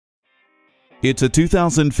It's a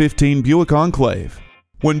 2015 Buick Enclave.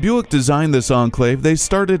 When Buick designed this Enclave, they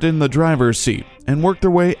started in the driver's seat and worked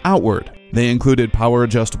their way outward. They included power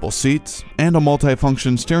adjustable seats and a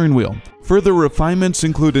multifunction steering wheel. Further refinements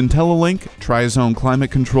include IntelliLink, tri-zone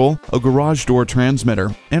climate control, a garage door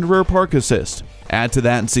transmitter, and rear park assist. Add to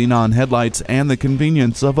that Xenon headlights and the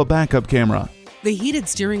convenience of a backup camera. The heated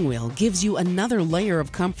steering wheel gives you another layer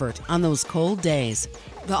of comfort on those cold days.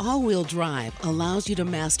 The all-wheel drive allows you to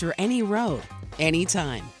master any road,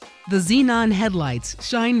 anytime. The Xenon headlights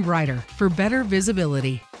shine brighter for better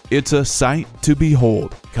visibility. It's a sight to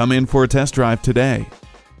behold. Come in for a test drive today.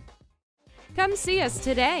 Come see us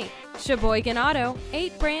today. Sheboygan Auto,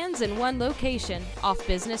 8 brands in 1 location, off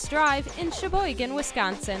Business Drive in Sheboygan,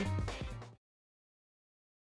 Wisconsin.